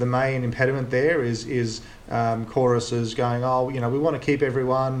main impediment there? Is choruses going, we want to keep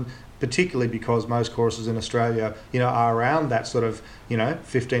everyone, particularly because most choruses in Australia, are around that sort of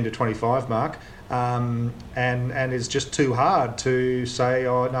 15 to 25 mark, and it's just too hard to say,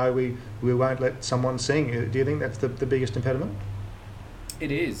 oh no, we won't let someone sing. Do you think that's the biggest impediment?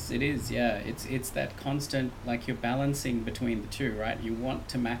 It is, yeah. It's that constant, like, you're balancing between the two, right? You want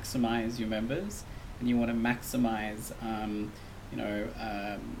to maximize your members, and you want to maximize,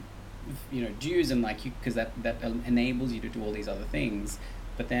 dues, and because that enables you to do all these other things.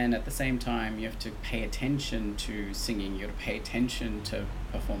 But then at the same time, you have to pay attention to singing. You have to pay attention to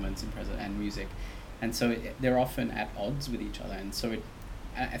performance and music, and so they're often at odds with each other. And so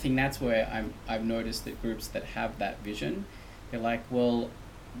I think that's where I've noticed that groups that have that vision, they're like, well,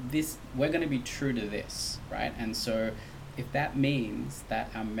 we're going to be true to this, right? And so if that means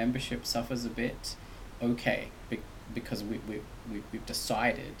that our membership suffers a bit, okay, because we've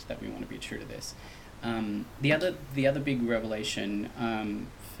decided that we want to be true to this. The other big revelation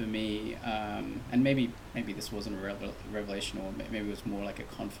for me, and maybe this wasn't a revelation, or maybe it was more like a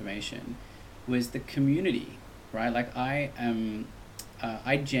confirmation, was the community, right? Like I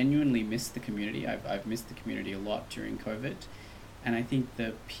genuinely miss the community. I've missed the community a lot during COVID. And I think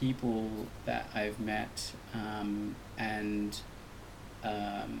the people that I've met, and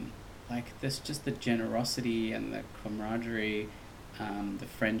like there's just the generosity and the camaraderie, the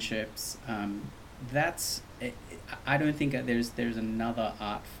friendships. I don't think there's another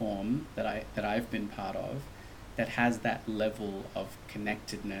art form that I've been part of that has that level of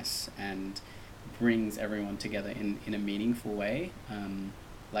connectedness and brings everyone together in a meaningful way.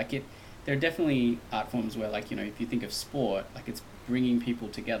 There are definitely art forms where, like, if you think of sport, like, it's bringing people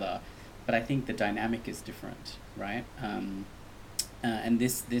together, but I think the dynamic is different, right? And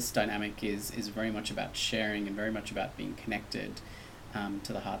this dynamic is very much about sharing and very much about being connected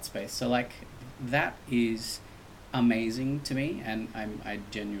to the heart space. So, like, that is amazing to me, and I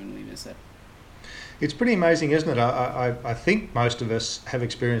genuinely miss it. It's pretty amazing, isn't it? I think most of us have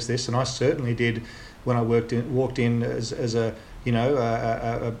experienced this, and I certainly did when I walked in as a young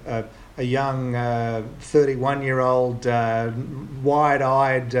 31-year-old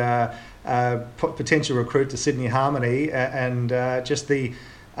wide-eyed potential recruit to Sydney Harmony, and just the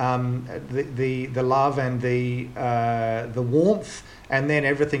love and the warmth, and then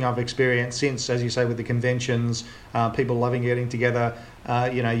everything I've experienced since, as you say, with the conventions, people loving getting together.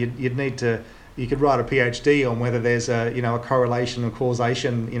 You'd need to. You could write a PhD on whether there's a correlation or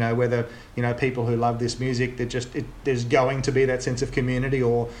causation. Whether people who love this music, there's going to be that sense of community,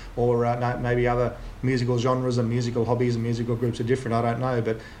 or maybe other musical genres and musical hobbies and musical groups are different. I don't know,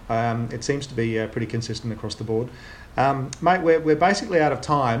 but it seems to be pretty consistent across the board. Mate, we're basically out of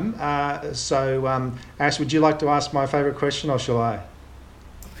time. So Ash, would you like to ask my favourite question, or shall I?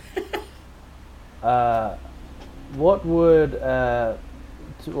 What would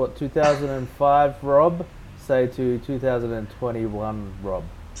 2005 Rob say to 2021 Rob?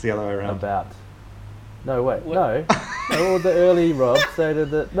 It's the other way around. About. No, wait, no. What would the early Rob say to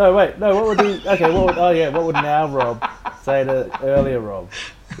the? No, wait, no. What would the? Okay, what would now Rob say to earlier Rob?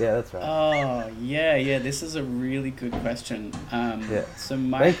 Yeah, that's right. Oh, yeah. This is a really good question. Yeah. So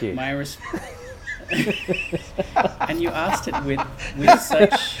Thank you. and you asked it with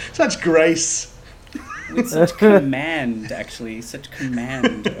such grace. With such command, actually, such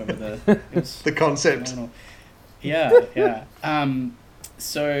command over the concept. Phenomenal. Yeah.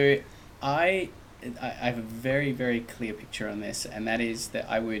 So I have a very, very clear picture on this, and that is that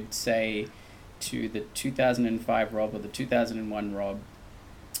I would say to the 2005 Rob or the 2001 Rob,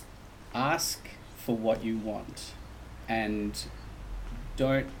 ask for what you want, and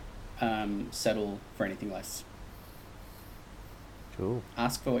don't settle for anything less. Cool.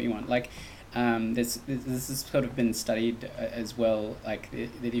 Ask for what you want. Like, this has sort of been studied as well. Like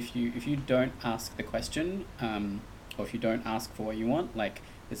that, if you don't ask the question, or if you don't ask for what you want, like,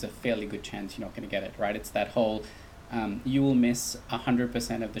 there's a fairly good chance you're not going to get it. Right? It's that whole you will miss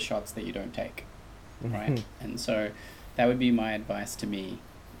 100% of the shots that you don't take. Right? And so that would be my advice to me.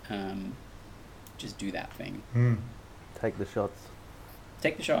 Just do that thing. Take the shots.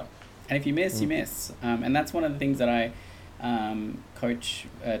 Take the shot. And if you miss, you miss. And that's one of the things that I coach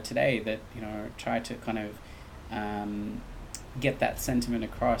today, that try to kind of get that sentiment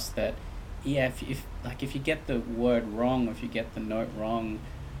across, that if you get the word wrong, or if you get the note wrong,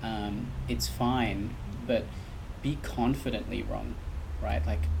 it's fine, but be confidently wrong, right?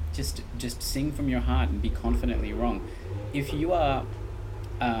 Like, just sing from your heart and be confidently wrong. If you are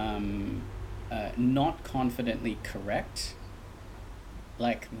not confidently correct,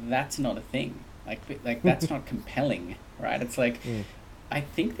 like, that's not a thing. Like that's not compelling, right? It's like, I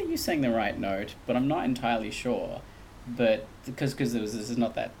think that you sang the right note, but I'm not entirely sure. But because this is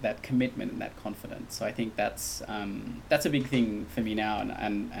not that commitment and that confidence. So I think that's a big thing for me now,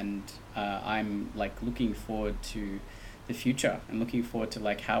 and I'm like looking forward to the future, and looking forward to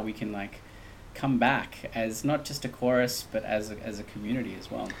like how we can like come back as not just a chorus, but as a community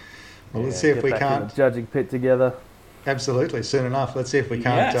as well. Well, let's see if we can't in the judging pit together. Absolutely, soon enough. Let's see if we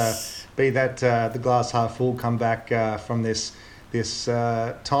can't be that the glass half full, come back from this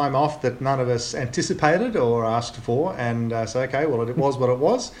time off that none of us anticipated or asked for, and say, okay, well, it was what it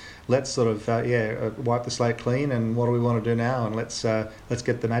was. Let's sort of wipe the slate clean, and what do we want to do now? And let's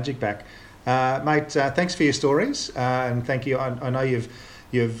get the magic back, mate. Thanks for your stories, and thank you. I know you've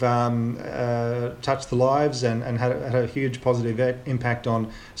touched the lives and had a huge positive impact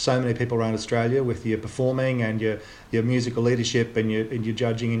on so many people around Australia with your performing and your musical leadership and your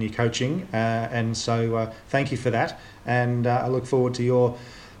judging and your coaching. And so thank you for that. And I look forward to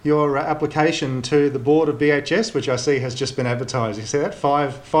your application to the board of BHS, which I see has just been advertised. You see that?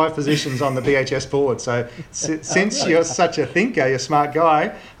 Five positions on the BHS board. So since you're such a thinker, you're a smart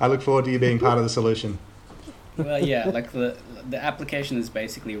guy, I look forward to you being part of the solution. Well, yeah, like the application is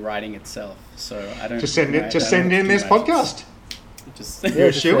basically writing itself, so I don't just send in this podcast. Just you're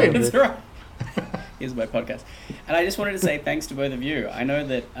a shoo-in. That's right. here's my podcast. And I just wanted to say thanks to both of you. I know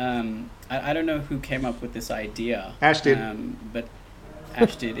that I don't know who came up with this idea. Ash did. But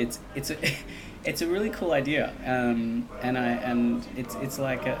Ash did. It's a really cool idea, and it's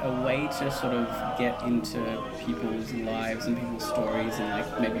like a way to sort of get into people's lives and people's stories, and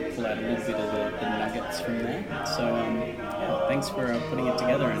like maybe pull out a little bit of the nuggets from there. So yeah, thanks for putting it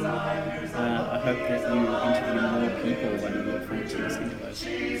together, and I hope that you interview more people, and I look forward to listening to those.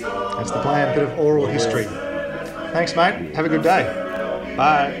 That's the plan. A bit of oral history. Thanks, mate. Have a good day.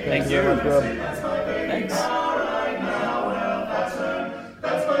 Bye. Thank Thank you you. very much, Rob.